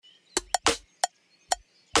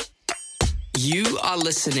You are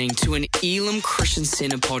listening to an Elim Christian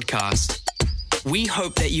Center podcast. We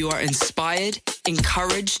hope that you are inspired,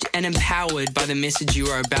 encouraged, and empowered by the message you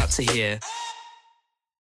are about to hear.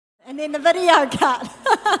 And then the video cut.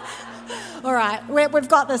 All right, we've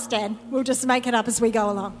got this, Dan. We'll just make it up as we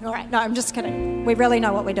go along. All right, no, I'm just kidding. We really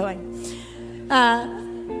know what we're doing.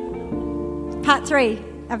 Part 3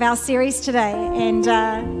 of our series today, and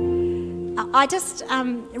I just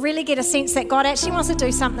really get a sense that God actually wants to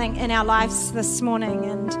do something in our lives this morning.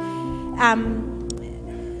 And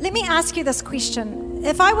let me ask you this question.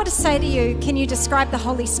 If I were to say to you, can you describe the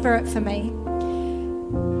Holy Spirit for me?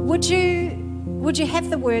 Would you have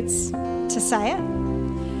the words to say it?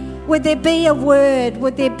 Would there be a word?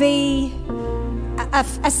 Would there be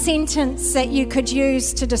a sentence that you could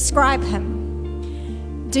use to describe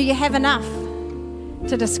him? Do you have enough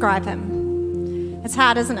to describe him? It's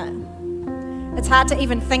hard, isn't it? It's hard to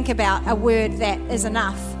even think about a word that is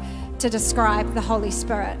enough to describe the Holy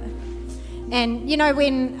Spirit. And you know,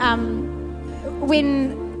 when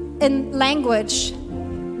in language,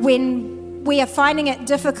 when we are finding it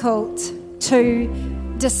difficult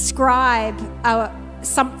to describe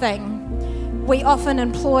something, we often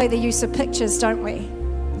employ the use of pictures, don't we?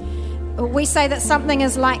 We say that something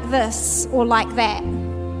is like this or like that.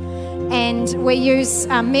 And we use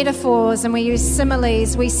metaphors and we use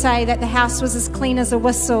similes. We say that the house was as clean as a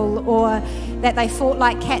whistle, or that they fought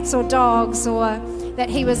like cats or dogs, or that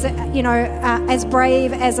he was, as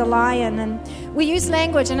brave as a lion. And we use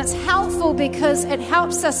language, and it's helpful because it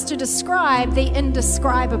helps us to describe the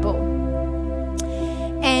indescribable.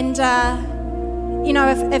 And,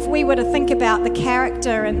 if we were to think about the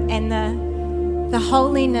character and the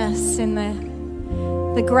holiness and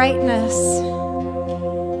the greatness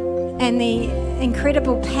and the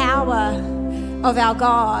incredible power of our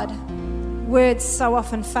God, words so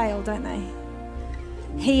often fail, don't they?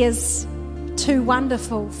 He is too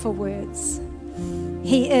wonderful for words.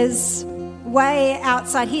 He is way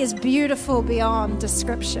outside. He is beautiful beyond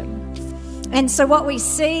description. And so what we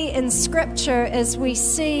see in Scripture is we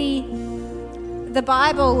see the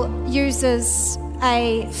Bible uses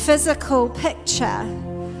a physical picture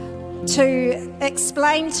to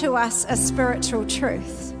explain to us a spiritual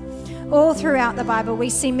truth. All throughout the Bible, we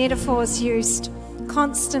see metaphors used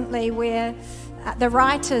constantly where the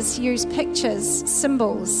writers use pictures,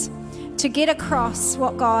 symbols, to get across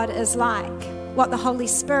what God is like, what the Holy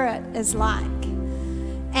Spirit is like.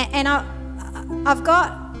 And I've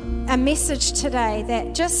got a message today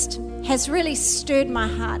that just has really stirred my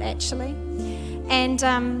heart, actually. And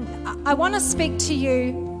I want to speak to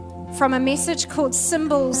you from a message called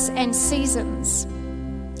Symbols and Seasons,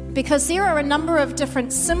 because there are a number of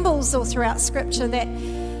different symbols all throughout Scripture that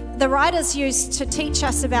the writers use to teach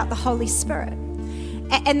us about the Holy Spirit.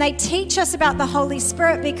 And they teach us about the Holy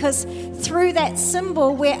Spirit because through that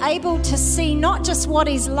symbol, we're able to see not just what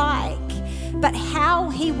he's like, but how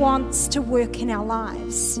he wants to work in our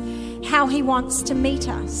lives, how he wants to meet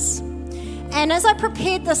us. And as I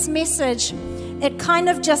prepared this message, it kind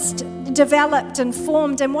of just developed and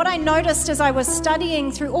formed. And what I noticed as I was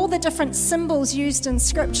studying through all the different symbols used in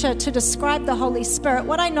Scripture to describe the Holy Spirit,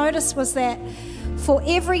 what I noticed was that for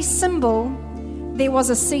every symbol, there was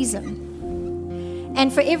a season.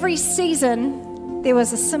 And for every season, there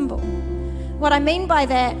was a symbol. What I mean by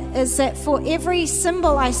that is that for every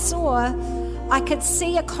symbol I saw, I could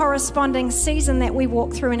see a corresponding season that we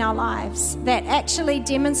walk through in our lives that actually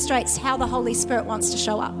demonstrates how the Holy Spirit wants to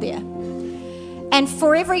show up there. And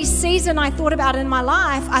for every season I thought about in my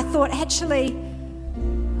life, I thought, actually,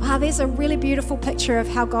 there's a really beautiful picture of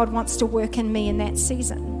how God wants to work in me in that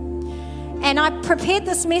season. And I prepared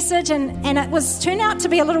this message, and it turned out to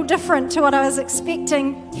be a little different to what I was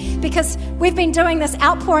expecting, because we've been doing this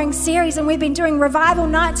outpouring series, and we've been doing revival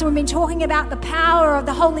nights, and we've been talking about the power of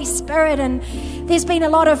the Holy Spirit, and there's been a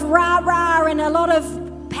lot of rah-rah and a lot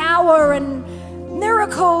of power and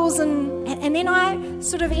miracles, and then I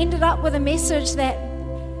sort of ended up with a message that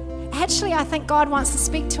actually I think God wants to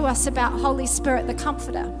speak to us about Holy Spirit, the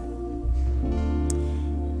Comforter.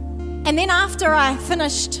 And then after I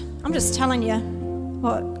finished, I'm just telling you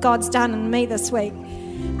what God's done in me this week.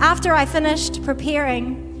 After I finished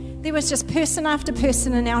preparing, there was just person after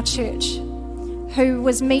person in our church who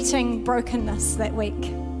was meeting brokenness that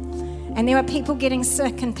week. And there were people getting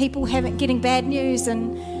sick, and people getting bad news,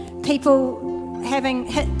 and people having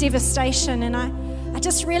hit devastation. And I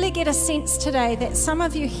just really get a sense today that some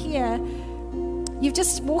of you here, you're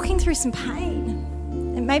just walking through some pain.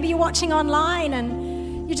 And maybe you're watching online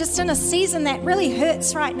and you're just in a season that really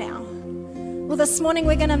hurts right now. Well, this morning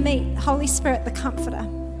we're going to meet Holy Spirit, the Comforter.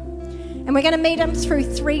 And we're going to meet him through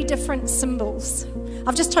 3 different symbols.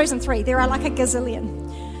 I've just chosen 3. There are like a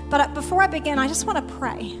gazillion. But before I begin, I just want to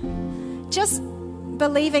pray. Just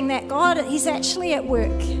believing that God, He's actually at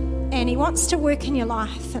work and He wants to work in your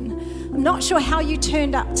life. And I'm not sure how you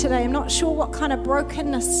turned up today. I'm not sure what kind of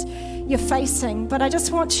brokenness you're facing, but I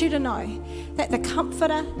just want you to know that the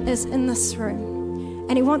Comforter is in this room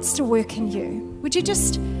and He wants to work in you. Would you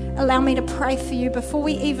just allow me to pray for you before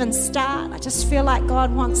we even start? I just feel like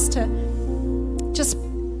God wants to just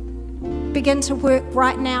begin to work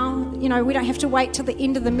right now. You know, we don't have to wait till the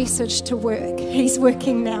end of the message to work. He's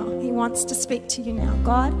working now. He wants to speak to you now.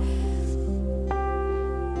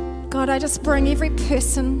 God, I just bring every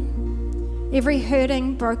person, every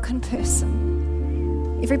hurting, broken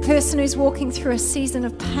person, every person who's walking through a season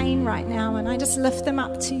of pain right now, and I just lift them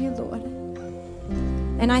up to you, Lord.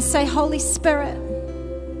 And I say, Holy Spirit,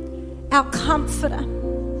 our Comforter,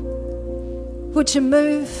 would you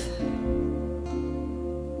move?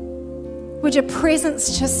 Would your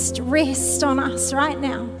presence just rest on us right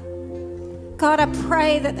now? God, I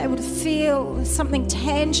pray that they would feel something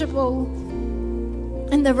tangible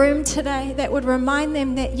in the room today that would remind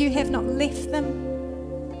them that you have not left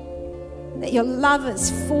them, that your love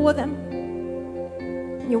is for them,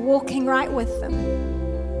 and you're walking right with them.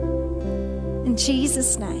 In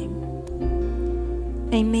Jesus' name,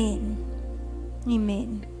 amen.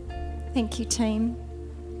 Amen. Thank you, team.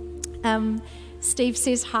 Steve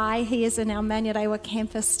says hi. He is in our Manurewa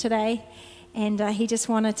campus today, and he just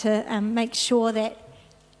wanted to make sure that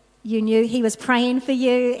you knew he was praying for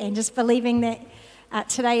you and just believing that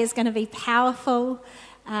today is going to be powerful.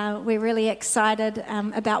 We're really excited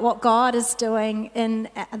about what God is doing in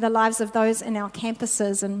the lives of those in our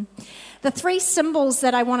campuses. And the 3 symbols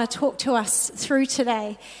that I want to talk to us through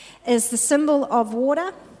today is the symbol of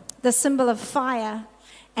water, the symbol of fire,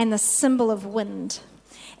 and the symbol of wind.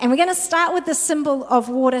 And we're going to start with the symbol of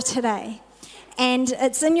water today. And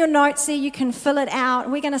it's in your notes there, you can fill it out.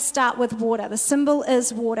 We're going to start with water. The symbol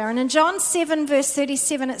is water. And in John 7, verse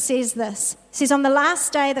 37, it says this. It says, on the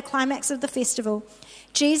last day, the climax of the festival,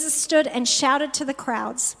 Jesus stood and shouted to the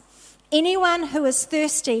crowds, anyone who is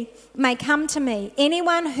thirsty may come to me.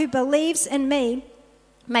 Anyone who believes in me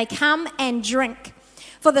may come and drink.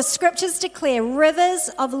 For the scriptures declare rivers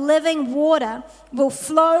of living water will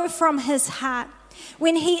flow from his heart.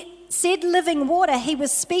 When he said living water, he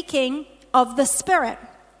was speaking of the Spirit.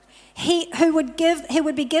 He would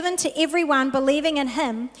be given to everyone believing in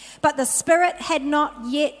him, but the Spirit had not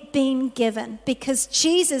yet been given because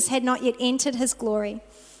Jesus had not yet entered his glory.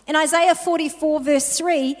 In Isaiah 44 verse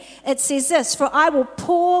 3, it says this, for I will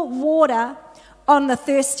pour water on the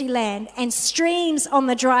thirsty land and streams on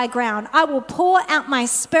the dry ground. I will pour out my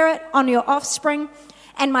Spirit on your offspring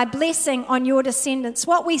and my blessing on your descendants.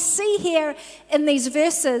 What we see here in these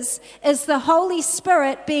verses is the Holy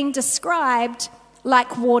Spirit being described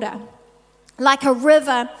like water, like a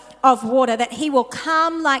river of water, that he will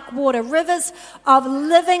come like water, rivers of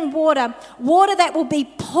living water, water that will be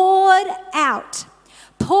poured out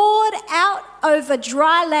over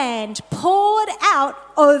dry land, poured out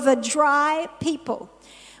over dry people.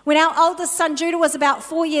 When our oldest son Judah was about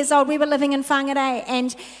 4 years old, we were living in Whangarei,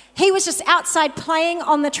 and he was just outside playing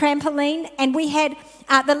on the trampoline, and we had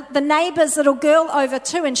the neighbour's little girl over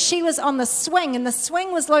too, and she was on the swing, and the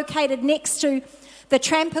swing was located next to the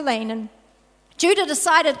trampoline. And Judah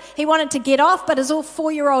decided he wanted to get off, but as all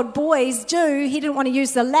 4-year-old boys do, he didn't want to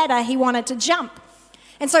use the ladder, he wanted to jump.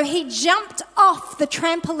 And so he jumped off the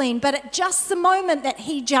trampoline, but at just the moment that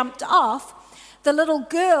he jumped off, the little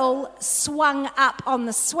girl swung up on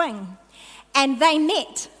the swing, and they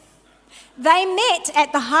met. They met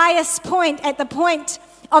at the highest point, at the point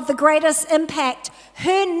of the greatest impact.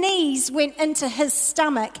 Her knees went into his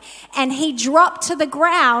stomach, and he dropped to the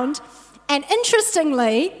ground. And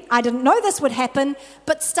interestingly, I didn't know this would happen,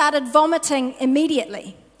 but started vomiting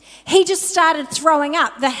immediately. He just started throwing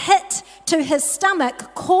up. The hit to his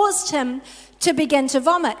stomach caused him to begin to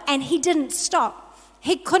vomit, and he didn't stop.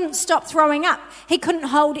 He couldn't stop throwing up. He couldn't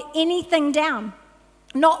hold anything down.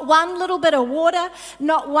 Not one little bit of water,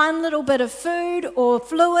 not one little bit of food or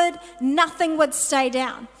fluid, nothing would stay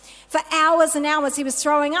down. For hours and hours he was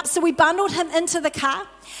throwing up. So we bundled him into the car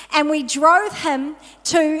and we drove him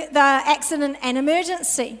to the accident and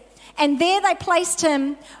emergency. And there they placed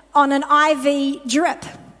him on an IV drip.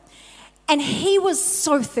 And he was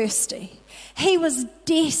so thirsty. He was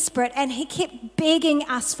desperate, and he kept begging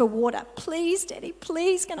us for water. Please, Daddy,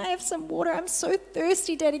 please, can I have some water? I'm so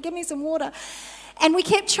thirsty, Daddy, give me some water. And we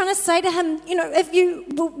kept trying to say to him, if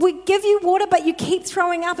we give you water, but you keep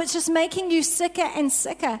throwing up, it's just making you sicker and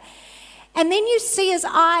sicker. And then you see his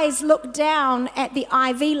eyes look down at the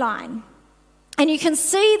IV line. And you can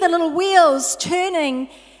see the little wheels turning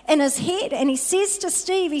in his head. And he says to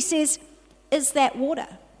Steve, he says, "Is that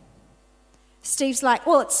water?" Steve's like,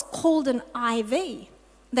 "Well, it's called an IV.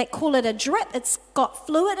 They call it a drip. It's got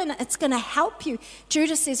fluid in it. It's going to help you."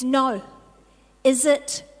 Judah says, "No. Is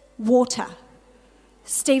it water?"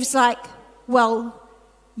 Steve's like, "Well,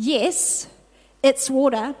 yes, it's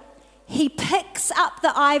water." He picks up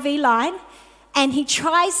the IV line and he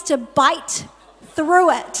tries to bite through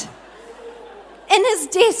it. In his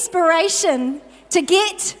desperation to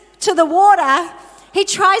get to the water, he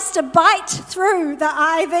tries to bite through the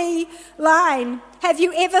IV line. Have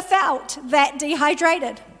you ever felt that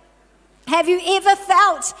dehydrated? Have you ever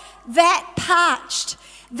felt that parched,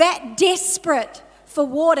 that desperate for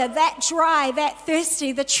water, that dry, that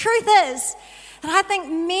thirsty? The truth is that I think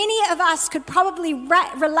many of us could probably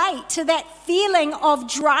relate to that feeling of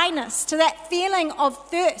dryness, to that feeling of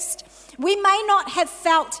thirst. We may not have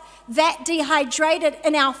felt that dehydrated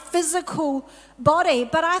in our physical body,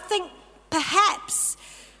 but I think perhaps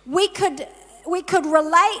we could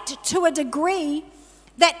relate to a degree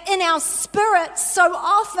that in our spirit so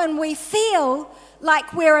often we feel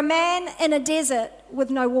like we're a man in a desert with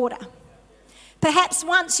no water. Perhaps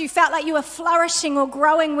once you felt like you were flourishing or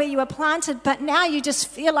growing where you were planted, but now you just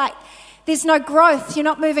feel like there's no growth, you're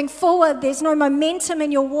not moving forward, there's no momentum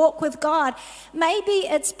in your walk with God. Maybe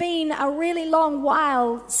it's been a really long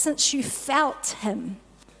while since you felt Him.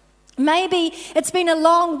 Maybe it's been a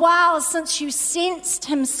long while since you sensed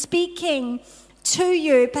Him speaking to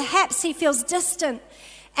you. Perhaps He feels distant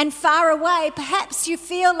and far away. Perhaps you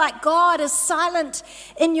feel like God is silent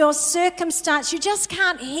in your circumstance. You just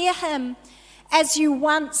can't hear Him as you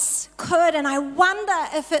once could. And I wonder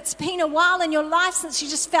if it's been a while in your life since you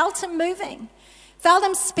just felt Him moving, felt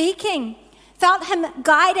Him speaking, felt Him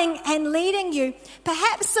guiding and leading you.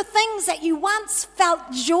 Perhaps the things that you once felt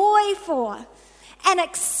joy for and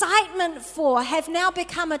excitement for have now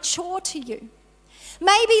become a chore to you.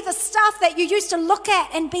 Maybe the stuff that you used to look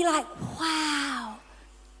at and be like, wow.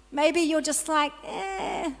 Maybe you're just like,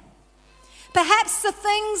 eh. Perhaps the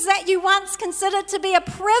things that you once considered to be a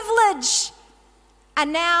privilege are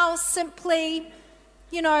now simply,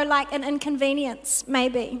 like an inconvenience,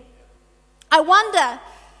 maybe. I wonder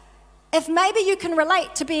if maybe you can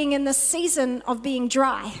relate to being in this season of being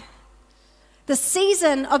dry, the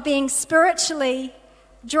season of being spiritually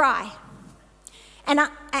dry. And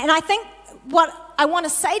I think what I want to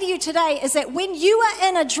say to you today is that when you are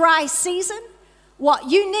in a dry season, what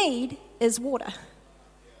you need is water.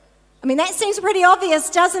 I mean, that seems pretty obvious,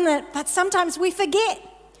 doesn't it? But sometimes we forget.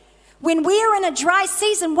 When we're in a dry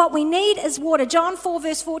season, what we need is water. John 4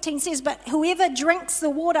 verse 14 says, "But whoever drinks the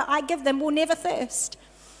water I give them will never thirst.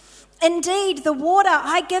 Indeed, the water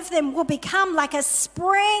I give them will become like a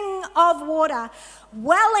spring of water,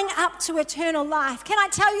 welling up to eternal life." Can I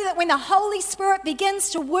tell you that when the Holy Spirit begins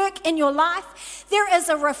to work in your life, there is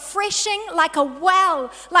a refreshing, like a well,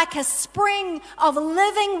 like a spring of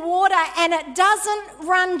living water, and it doesn't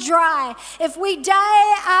run dry. If we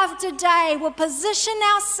day after day will position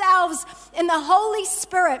ourselves in the Holy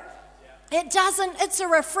Spirit, it's a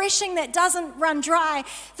refreshing that doesn't run dry.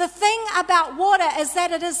 The thing about water is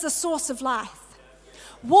that it is the source of life.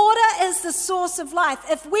 Water is the source of life.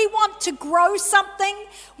 If we want to grow something,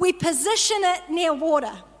 we position it near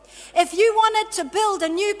water. If you wanted to build a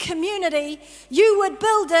new community, you would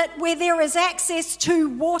build it where there is access to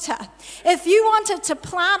water. If you wanted to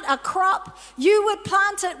plant a crop, you would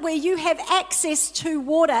plant it where you have access to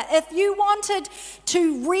water. If you wanted to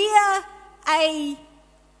rear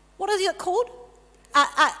what is it called?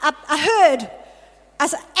 A herd,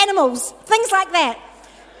 animals, things like that.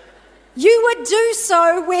 You would do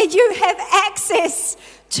so where you have access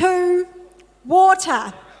to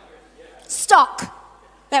water. Stock.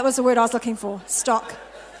 That was the word I was looking for. Stock.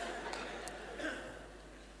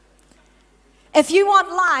 If you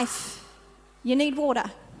want life, you need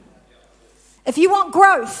water. If you want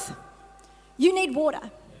growth, you need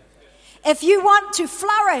water. If you want to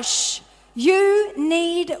flourish, you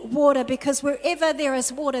need water, because wherever there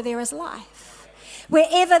is water, there is life.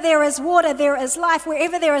 Wherever there is water, there is life.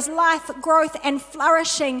 Wherever there is life, growth, and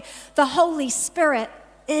flourishing, the Holy Spirit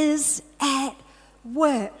is at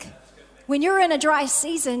work. When you're in a dry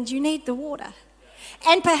season, you need the water.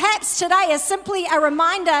 And perhaps today is simply a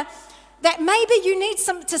reminder that maybe you need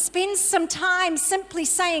to spend some time simply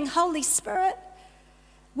saying, "Holy Spirit,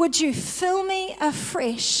 would you fill me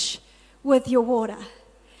afresh with your water?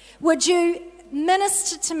 Would you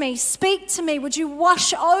minister to me, speak to me? Would you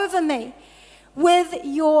wash over me with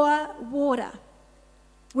your water?"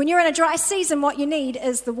 When you're in a dry season, what you need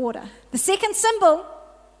is the water. The second symbol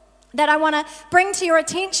that I want to bring to your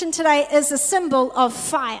attention today is a symbol of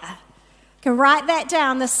fire. You can write that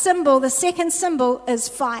down. The second symbol is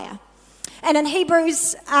fire. And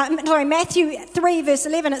in Matthew 3, verse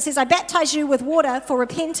 11, it says, I baptize you with water for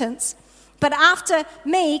repentance, but after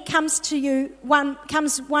me comes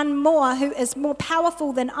one more who is more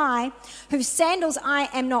powerful than I, whose sandals I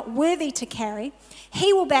am not worthy to carry.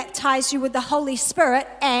 He will baptize you with the Holy Spirit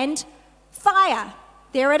and fire.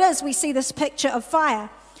 There it is. We see this picture of fire.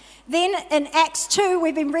 Then in Acts 2,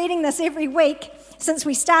 we've been reading this every week since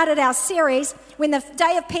we started our series. When the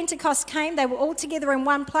day of Pentecost came, they were all together in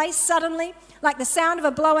one place. Suddenly, like the sound of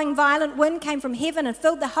a blowing violent wind came from heaven and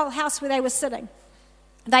filled the whole house where they were sitting.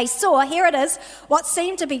 They saw, here it is, what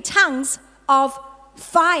seemed to be tongues of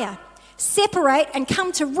fire separate and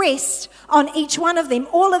come to rest on each one of them.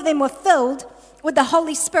 All of them were filled with the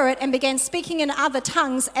Holy Spirit and began speaking in other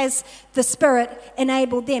tongues as the Spirit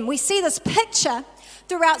enabled them. We see this picture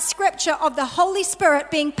throughout Scripture of the Holy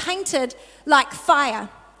Spirit being painted like fire.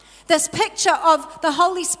 This picture of the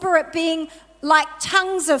Holy Spirit being like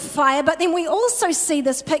tongues of fire, but then we also see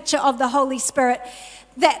this picture of the Holy Spirit,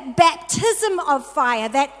 that baptism of fire,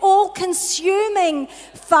 that all-consuming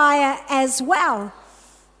fire as well.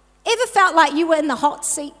 Ever felt like you were in the hot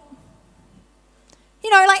seat?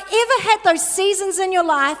 Ever had those seasons in your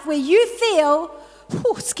life where you feel,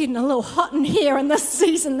 it's getting a little hot in here in this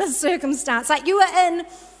season, this circumstance. Like you were in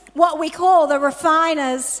what we call the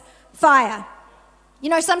refiner's fire.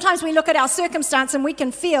 Sometimes we look at our circumstance and we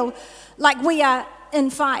can feel like we are in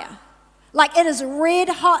fire. Like it is a red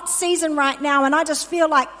hot season right now, and I just feel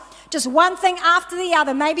like just one thing after the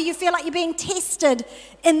other. Maybe you feel like you're being tested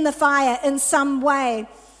in the fire in some way.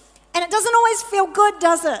 And it doesn't always feel good,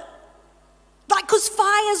 does it? Because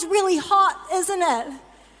fire's really hot, isn't it?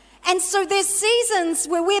 And so there's seasons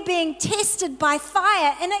where we're being tested by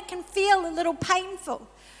fire, and it can feel a little painful.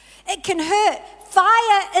 It can hurt.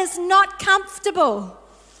 Fire is not comfortable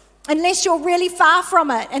unless you're really far from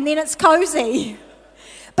it, and then it's cozy.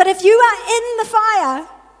 But if you are in the fire,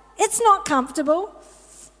 it's not comfortable.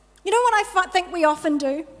 You know what I think we often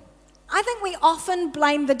do? I think we often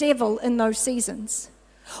blame the devil in those seasons.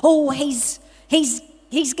 Oh, he's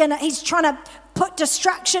trying to put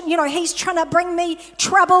destruction, he's trying to bring me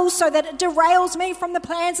trouble so that it derails me from the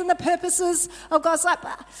plans and the purposes of God's life.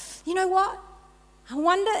 But you know what? I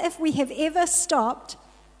wonder if we have ever stopped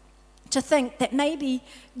to think that maybe,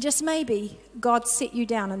 just maybe, God set you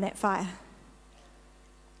down in that fire.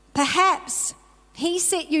 Perhaps he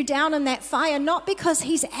set you down in that fire not because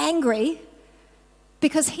he's angry,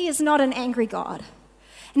 because he is not an angry God.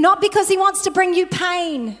 Not because he wants to bring you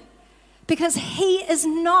pain, because he is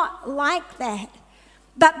not like that.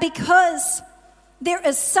 But because there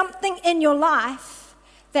is something in your life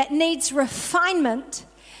that needs refinement,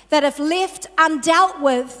 that if left undealt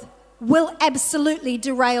with, will absolutely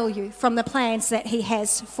derail you from the plans that he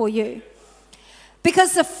has for you.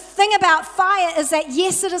 Because the thing about fire is that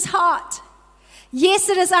yes, it is hot. Yes,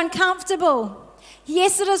 it is uncomfortable.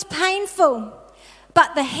 Yes, it is painful.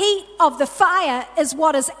 But the heat of the fire is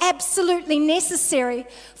what is absolutely necessary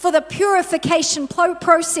for the purification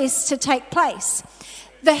process to take place.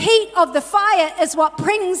 The heat of the fire is what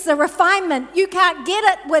brings the refinement. You can't get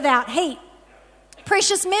it without heat.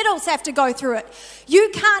 Precious metals have to go through it. You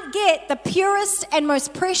can't get the purest and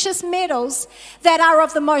most precious metals that are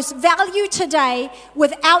of the most value today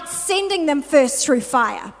without sending them first through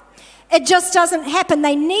fire. It just doesn't happen.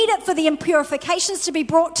 They need it for the impurifications to be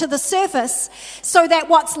brought to the surface so that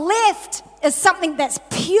what's left is something that's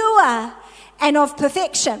pure and of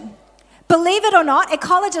perfection. Believe it or not,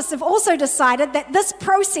 ecologists have also decided that this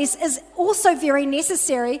process is also very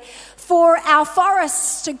necessary for our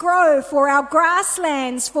forests to grow, for our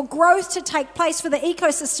grasslands, for growth to take place, for the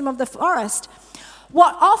ecosystem of the forest.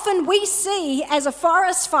 What often we see as a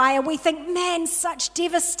forest fire, we think, man, such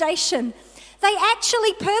devastation. They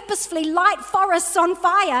actually purposefully light forests on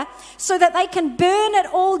fire so that they can burn it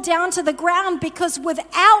all down to the ground, because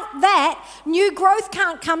without that, new growth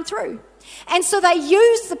can't come through. And so they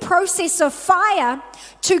use the process of fire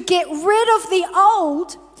to get rid of the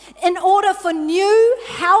old in order for new,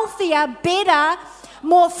 healthier, better,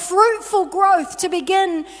 more fruitful growth to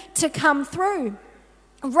begin to come through.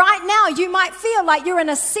 Right now, you might feel like you're in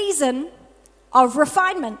a season of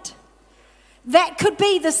refinement. That could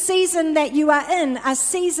be the season that you are in, a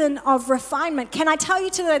season of refinement. Can I tell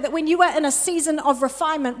you today that when you are in a season of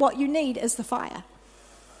refinement, what you need is the fire.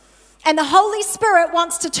 And the Holy Spirit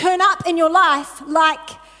wants to turn up in your life like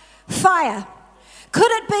fire.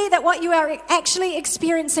 Could it be that what you are actually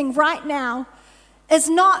experiencing right now is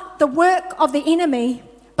not the work of the enemy,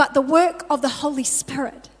 but the work of the Holy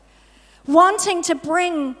Spirit, wanting to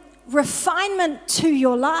bring refinement to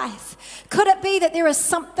your life? Could it be that there is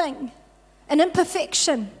something, an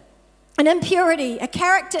imperfection, an impurity, a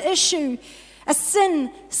character issue, a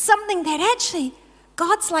sin, something that actually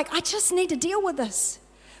God's like, I just need to deal with this.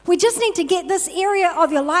 We just need to get this area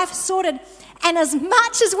of your life sorted. And as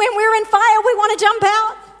much as when we're in fire, we want to jump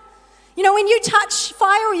out. You know, when you touch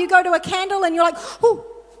fire or you go to a candle and you're like, oh,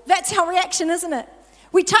 that's our reaction, isn't it?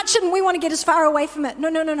 We touch it and we want to get as far away from it.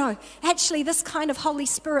 No. Actually, this kind of Holy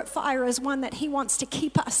Spirit fire is one that he wants to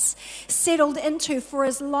keep us settled into for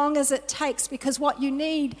as long as it takes, because what you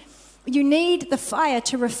need the fire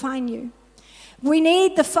to refine you. We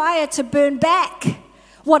need the fire to burn back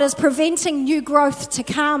what is preventing new growth to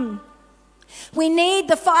come. We need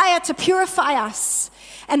the fire to purify us.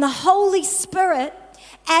 And the Holy Spirit,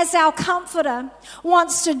 as our comforter,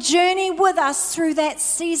 wants to journey with us through that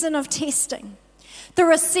season of testing,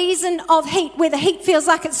 through a season of heat where the heat feels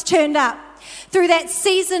like it's turned up, through that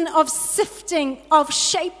season of sifting, of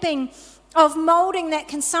shaping, of molding that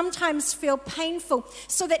can sometimes feel painful,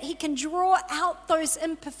 so that he can draw out those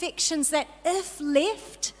imperfections that, if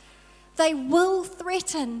left, they will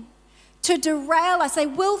threaten to derail us. They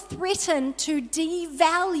will threaten to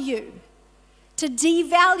devalue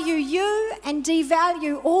you and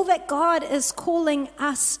devalue all that God is calling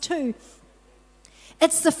us to.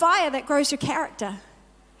 It's the fire that grows your character.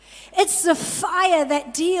 It's the fire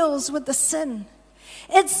that deals with the sin.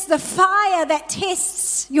 It's the fire that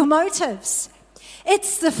tests your motives.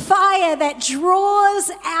 It's the fire that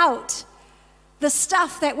draws out the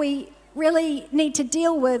stuff that we really need to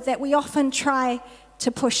deal with, that we often try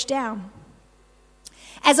to push down.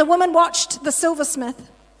 As a woman watched the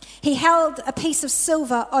silversmith, he held a piece of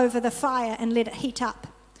silver over the fire and let it heat up.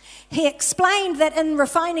 He explained that in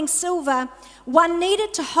refining silver, one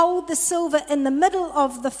needed to hold the silver in the middle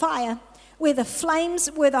of the fire where the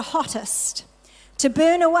flames were the hottest, to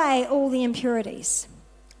burn away all the impurities.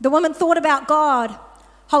 The woman thought about God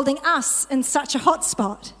holding us in such a hot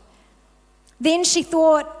spot. Then she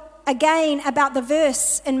thought again about the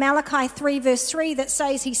verse in Malachi 3 verse 3 that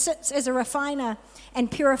says he sits as a refiner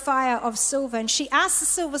and purifier of silver. And she asked the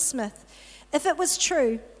silversmith if it was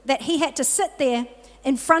true that he had to sit there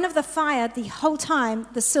in front of the fire the whole time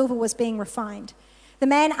the silver was being refined. The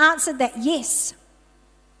man answered that yes,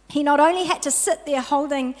 he not only had to sit there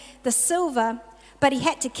holding the silver, but he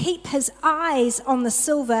had to keep his eyes on the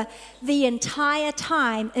silver the entire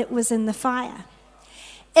time it was in the fire.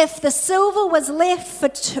 If the silver was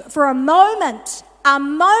left for a moment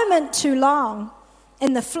too long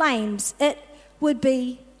in the flames, it would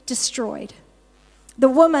be destroyed. The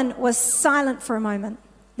woman was silent for a moment.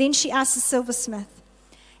 Then she asked the silversmith,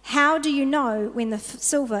 "How do you know when the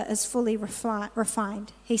silver is fully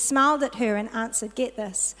refined?" He smiled at her and answered, get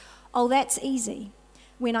this, "Oh, that's easy,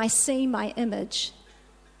 when I see my image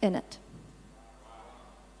in it."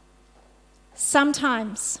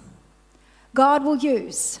 Sometimes God will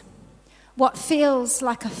use what feels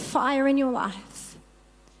like a fire in your life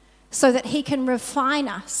so that he can refine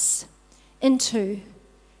us into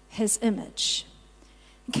his image.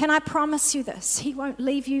 Can I promise you this? He won't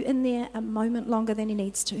leave you in there a moment longer than he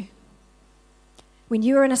needs to. When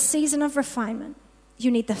you're in a season of refinement,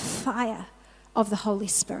 you need the fire of the Holy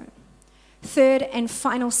Spirit. Third and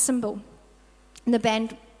final symbol, and the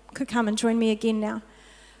band could come and join me again now.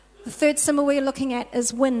 The third symbol we're looking at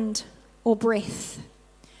is wind or breath.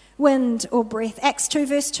 Wind or breath. Acts 2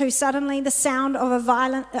 verse 2, suddenly the sound of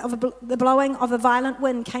the blowing of a violent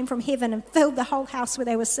wind came from heaven and filled the whole house where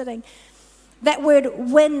they were sitting. That word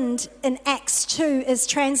wind in Acts 2 is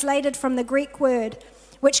translated from the Greek word,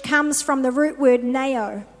 which comes from the root word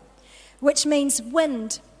neo, which means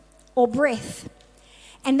wind or breath.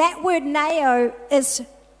 And that word neo is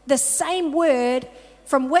the same word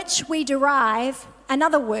from which we derive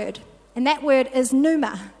another word, and that word is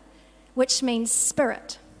pneuma, which means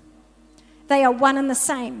spirit. They are one and the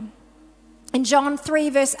same. In John 3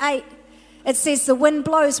 verse 8, it says the wind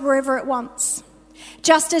blows wherever it wants.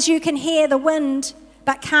 Just as you can hear the wind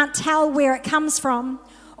but can't tell where it comes from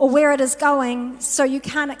or where it is going, so you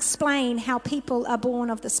can't explain how people are born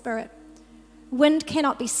of the Spirit. Wind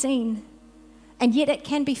cannot be seen, and yet it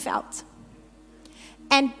can be felt.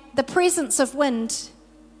 And the presence of wind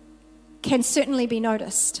can certainly be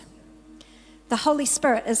noticed. The Holy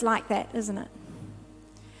Spirit is like that, isn't it?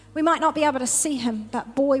 We might not be able to see him,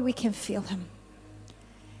 but boy, we can feel him.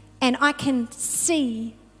 And I can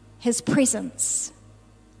see his presence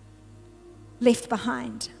left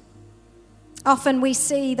behind. Often we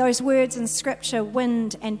see those words in Scripture,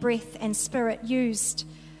 wind and breath and spirit, used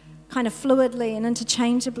kind of fluidly and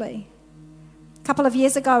interchangeably. A couple of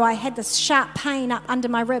years ago, I had this sharp pain up under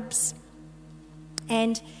my ribs.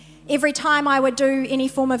 And Every time I would do any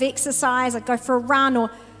form of exercise, I'd go for a run or,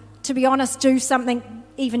 to be honest, do something,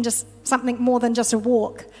 even just something more than just a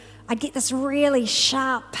walk, I'd get this really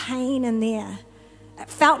sharp pain in there. It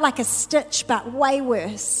felt like a stitch, but way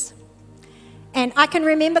worse. And I can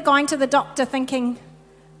remember going to the doctor thinking,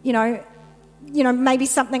 maybe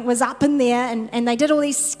something was up in there, and they did all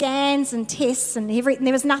these scans and tests and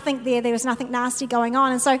there was nothing there. There was nothing nasty going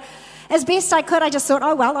on. And so as best I could, I just thought,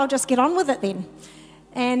 oh, well, I'll just get on with it then.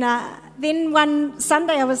 And then one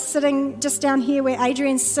Sunday I was sitting just down here where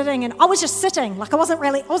Adrian's sitting, and I was just sitting. Like I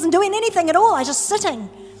wasn't doing anything at all. I was just sitting.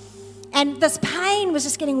 And this pain was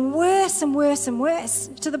just getting worse and worse and worse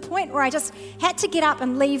to the point where I just had to get up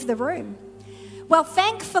and leave the room. Well,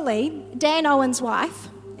 thankfully, Dan Owen's wife,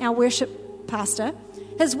 our worship pastor,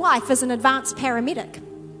 his wife is an advanced paramedic.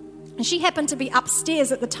 And she happened to be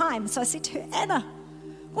upstairs at the time. So I said to her, Anna,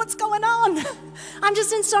 what's going on? I'm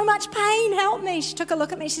just in so much pain. Help me. She took a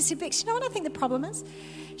look at me. She said, Bex, you know what I think the problem is?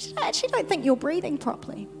 She said, I actually don't think you're breathing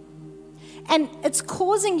properly. And it's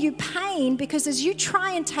causing you pain because as you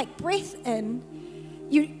try and take breath in,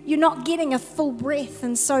 you're not getting a full breath.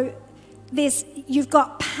 And so you've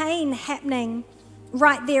got pain happening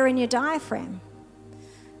right there in your diaphragm.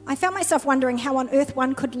 I found myself wondering how on earth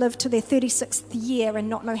one could live to their 36th year and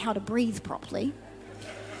not know how to breathe properly.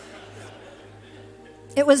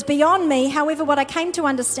 It was beyond me. However, what I came to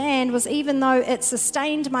understand was even though it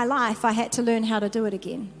sustained my life, I had to learn how to do it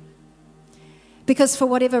again. Because for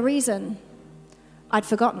whatever reason, I'd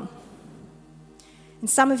forgotten. And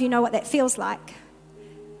some of you know what that feels like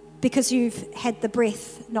because you've had the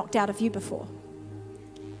breath knocked out of you before.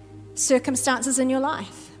 Circumstances in your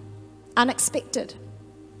life, unexpected,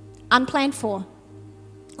 unplanned for,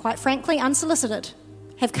 quite frankly, unsolicited,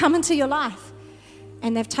 have come into your life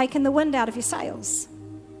and they've taken the wind out of your sails.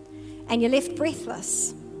 And you're left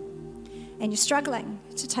breathless and you're struggling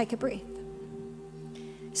to take a breath,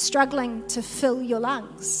 struggling to fill your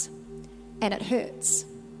lungs, and it hurts.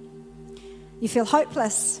 You feel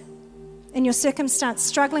hopeless in your circumstance,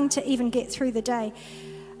 struggling to even get through the day.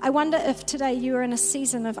 I wonder if today you are in a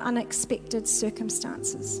season of unexpected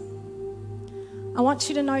circumstances. I want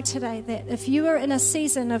you to know today that if you are in a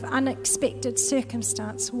season of unexpected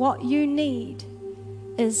circumstance, what you need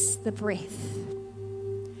is the breath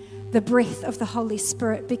of the Holy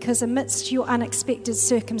Spirit, because amidst your unexpected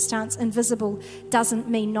circumstance, invisible doesn't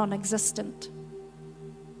mean non-existent.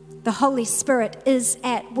 The Holy Spirit is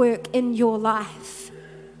at work in your life,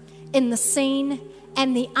 in the seen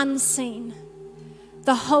and the unseen.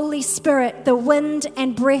 The Holy Spirit, the wind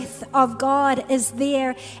and breath of God is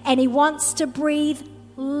there, and He wants to breathe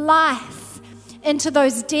life into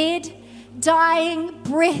those dead, dying,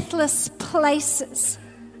 breathless places.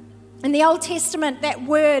 In the Old Testament, that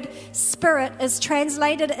word spirit is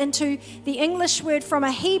translated into the English word from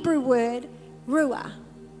a Hebrew word, ruah,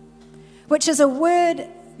 which is a word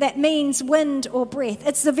that means wind or breath.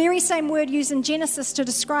 It's the very same word used in Genesis to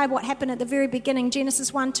describe what happened at the very beginning. Genesis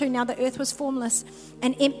 1:2, now the earth was formless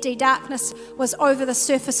and empty. Darkness was over the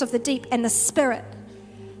surface of the deep, and the Spirit,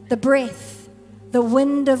 the breath, the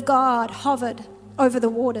wind of God hovered over the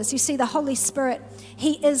waters. You see, the Holy Spirit,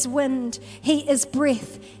 He is wind, He is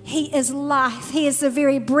breath, He is life. He is the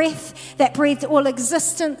very breath that breathed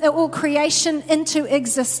all creation into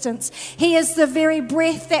existence. He is the very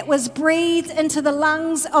breath that was breathed into the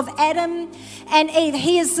lungs of Adam and Eve.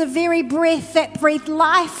 He is the very breath that breathed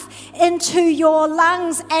life into your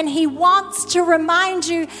lungs, and He wants to remind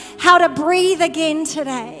you how to breathe again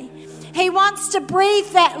today. He wants to breathe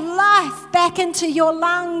that life back into your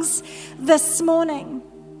lungs this morning.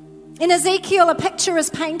 In Ezekiel, a picture is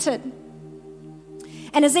painted.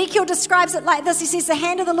 And Ezekiel describes it like this. He says, the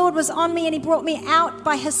hand of the Lord was on me, and He brought me out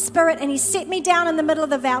by His Spirit, and He set me down in the middle of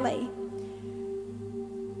the valley.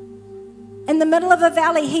 In the middle of a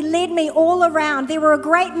valley, He led me all around. There were a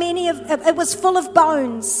great many it was full of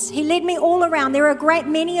bones. He led me all around. There were a great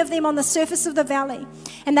many of them on the surface of the valley,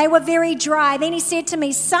 and they were very dry. Then He said to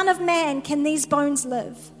me, Son of man, can these bones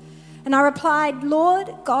live? And I replied,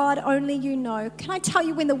 Lord God, only You know. Can I tell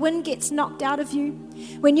you, when the wind gets knocked out of you,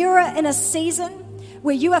 when you're in a season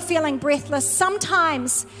where you are feeling breathless,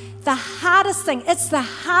 sometimes it's the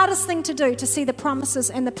hardest thing to do to see the promises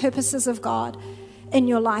and the purposes of God in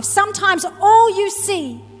your life. Sometimes all you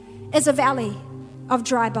see is a valley of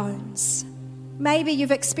dry bones. Maybe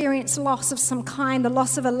you've experienced loss of some kind, the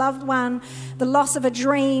loss of a loved one, the loss of a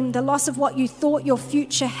dream, the loss of what you thought your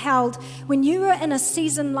future held. When you are in a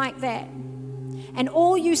season like that and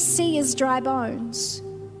all you see is dry bones,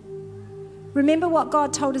 remember what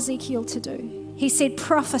God told Ezekiel to do. He said,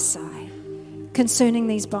 prophesy concerning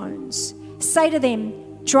these bones. Say to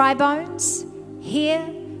them, dry bones, hear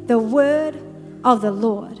the word of the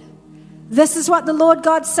Lord. This is what the Lord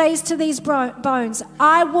God says to these bones.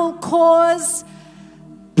 I will cause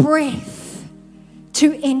breath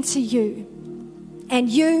to enter you, and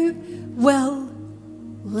you will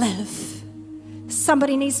live.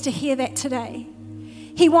 Somebody needs to hear that today.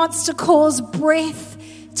 He wants to cause breath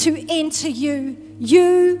to enter you.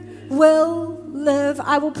 You will live.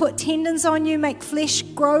 I will put tendons on you, make flesh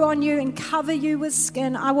grow on you, and cover you with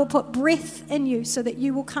skin. I will put breath in you so that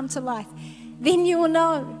you will come to life. Then you will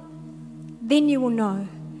know. Then you will know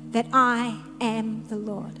that I am the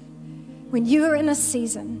Lord. When you are in a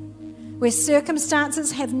season where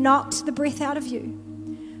circumstances have knocked the breath out of you,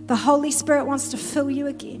 the Holy Spirit wants to fill you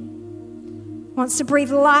again, wants to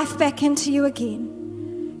breathe life back into you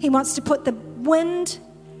again. He wants to put the wind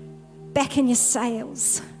back in your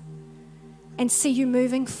sails and see you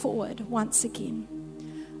moving forward once again.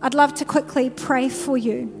 I'd love to quickly pray for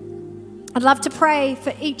you. I'd love to pray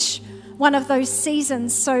for each one of those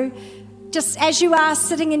seasons. So just as you are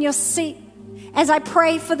sitting in your seat, as I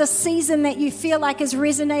pray for the season that you feel like is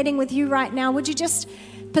resonating with you right now, would you just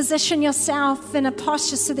position yourself in a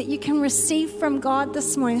posture so that you can receive from God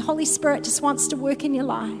this morning? The Holy Spirit just wants to work in your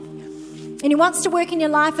life. And He wants to work in your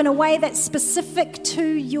life in a way that's specific to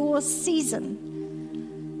your season.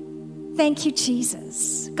 Thank you,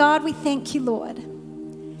 Jesus. God, we thank you, Lord.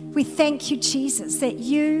 We thank you, Jesus, that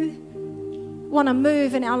you want to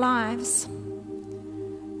move in our lives.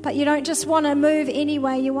 But you don't just want to move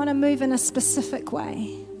anyway, you want to move in a specific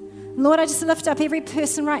way. Lord, I just lift up every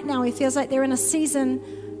person right now who feels like they're in a season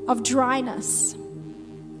of dryness.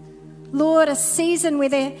 Lord, a season where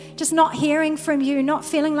they're just not hearing from you, not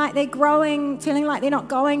feeling like they're growing, feeling like they're not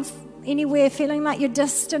going anywhere, feeling like you're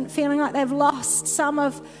distant, feeling like they've lost some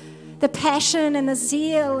of the passion and the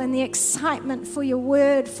zeal and the excitement for your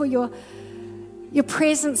word, for your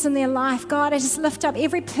presence in their life. God, I just lift up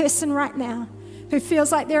every person right now who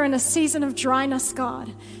feels like they're in a season of dryness,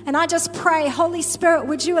 God. And I just pray, Holy Spirit,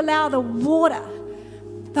 would you allow the water,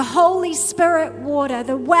 the Holy Spirit water,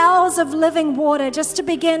 the wells of living water just to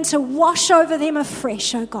begin to wash over them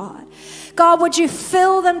afresh, oh God. God, would you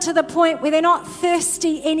fill them to the point where they're not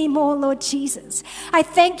thirsty anymore, Lord Jesus. I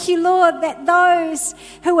thank you, Lord, that those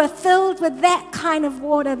who are filled with that kind of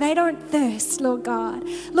water, they don't thirst, Lord God.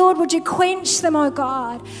 Lord, would you quench them, oh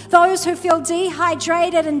God. Those who feel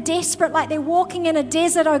dehydrated and desperate like they're walking in a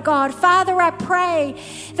desert, oh God. Father, I pray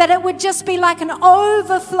that it would just be like an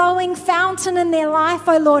overflowing fountain in their life,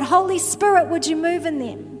 oh Lord. Holy Spirit, would you move in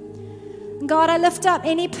them? God, I lift up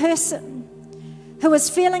any person who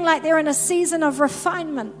is feeling like they're in a season of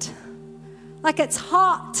refinement, like it's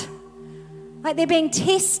hot, like they're being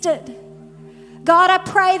tested. God, I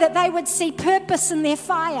pray that they would see purpose in their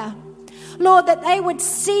fire. Lord, that they would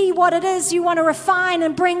see what it is you want to refine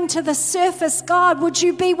and bring to the surface. God, would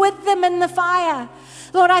you be with them in the fire?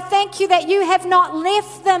 Lord, I thank you that you have not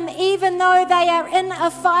left them even though they are in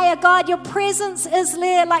a fire. God, your presence is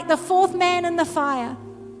there like the fourth man in the fire.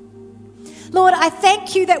 Lord, I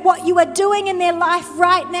thank you that what you are doing in their life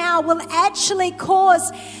right now will actually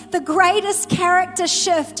cause the greatest character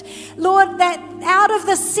shift. Lord, that out of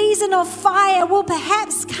the season of fire will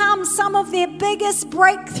perhaps come some of their biggest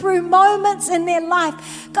breakthrough moments in their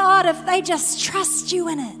life. God, if they just trust you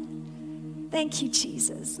in it. Thank you,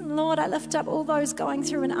 Jesus. And Lord, I lift up all those going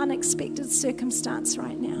through an unexpected circumstance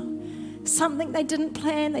right now. Something they didn't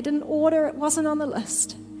plan, they didn't order, it wasn't on the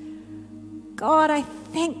list. God, I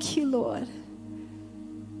thank you, Lord,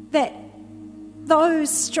 that those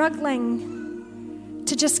struggling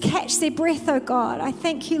to just catch their breath, oh God, I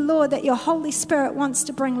thank you, Lord, that your Holy Spirit wants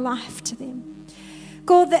to bring life to them.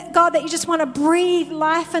 God, that you just want to breathe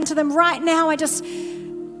life into them right now. I just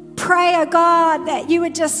pray, oh God, that you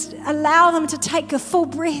would just allow them to take a full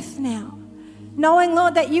breath now, knowing,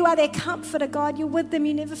 Lord, that you are their comforter, God. You're with them.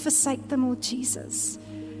 You never forsake them, Lord Jesus.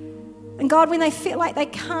 And God, when they feel like they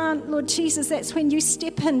can't, Lord Jesus, that's when you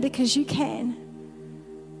step in because you can.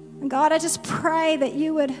 And God, I just pray that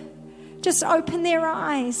you would just open their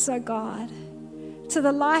eyes, oh God, to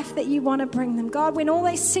the life that you want to bring them. God, when all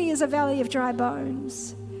they see is a valley of dry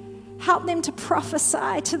bones, help them to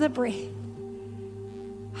prophesy to the breath.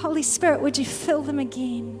 Holy Spirit, would you fill them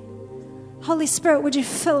again? Holy Spirit, would you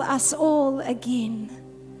fill us all again?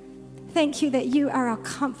 Thank you that you are our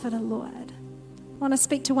comforter, Lord. I want to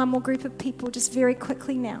speak to one more group of people just very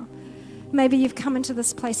quickly now. Maybe you've come into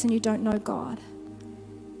this place and you don't know God.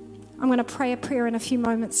 I'm going to pray a prayer in a few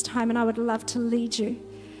moments' time, and I would love to lead you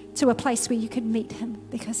to a place where you could meet him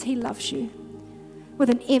because he loves you with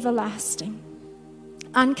an everlasting,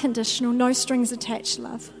 unconditional, no strings attached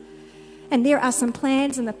love. And there are some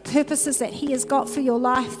plans and the purposes that He has got for your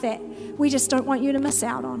life that we just don't want you to miss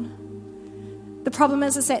out on. The problem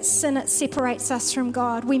is that sin, it separates us from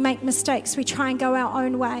God. We make mistakes. We try and go our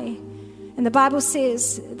own way. And the Bible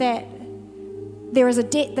says that there is a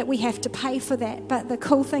debt that we have to pay for that. But the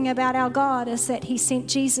cool thing about our God is that He sent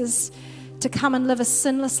Jesus to come and live a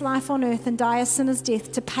sinless life on earth and die a sinner's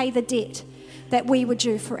death to pay the debt that we were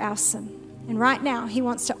due for our sin. And right now, He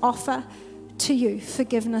wants to offer to you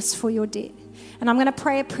forgiveness for your debt. And I'm going to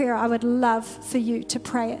pray a prayer. I would love for you to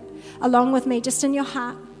pray it along with me, just in your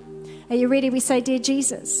heart. Are you ready? We say, Dear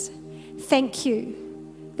Jesus, thank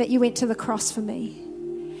you that you went to the cross for me.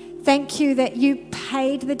 Thank you that you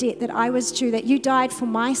paid the debt that I was due, that you died for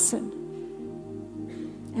my sin.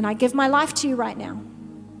 And I give my life to you right now.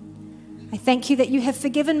 I thank you that you have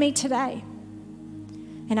forgiven me today.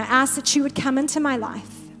 And I ask that you would come into my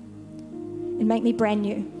life and make me brand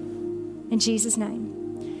new. In Jesus'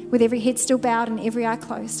 name. With every head still bowed and every eye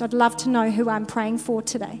closed, I'd love to know who I'm praying for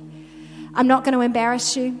today. I'm not going to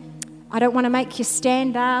embarrass you. I don't want to make you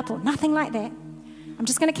stand up or nothing like that. I'm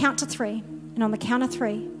just going to count to 3. And on the count of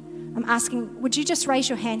 3, I'm asking, would you just raise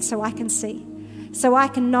your hand so I can see? So I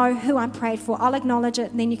can know who I'm prayed for. I'll acknowledge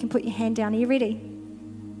it and then you can put your hand down. Are you ready?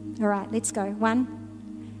 All right, let's go.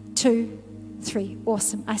 1, 2, 3.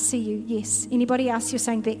 Awesome. I see you. Yes. Anybody else? You're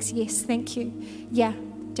saying, Bex, yes. Thank you. Yeah.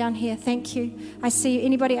 Down here. Thank you. I see you.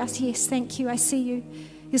 Anybody else? Yes. Thank you. I see you.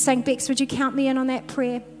 You're saying, Bex, would you count me in on that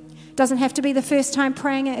prayer? Doesn't have to be the first time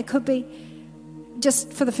praying it. It could be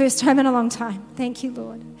just for the first time in a long time. Thank you,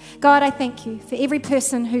 Lord. God, I thank you for every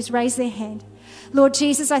person who's raised their hand. Lord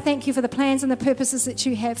Jesus, I thank you for the plans and the purposes that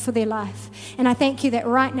you have for their life. And I thank you that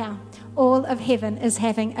right now, all of heaven is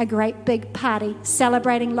having a great big party,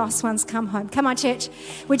 celebrating lost ones come home. Come on, church.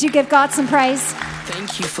 Would you give God some praise?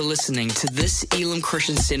 Thank you for listening to this Elim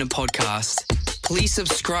Christian Center podcast. Please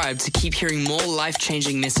subscribe to keep hearing more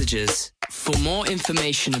life-changing messages. For more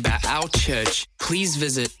information about our church, please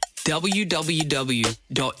visit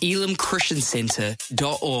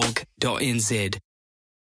www.elimchristiancenter.org.nz.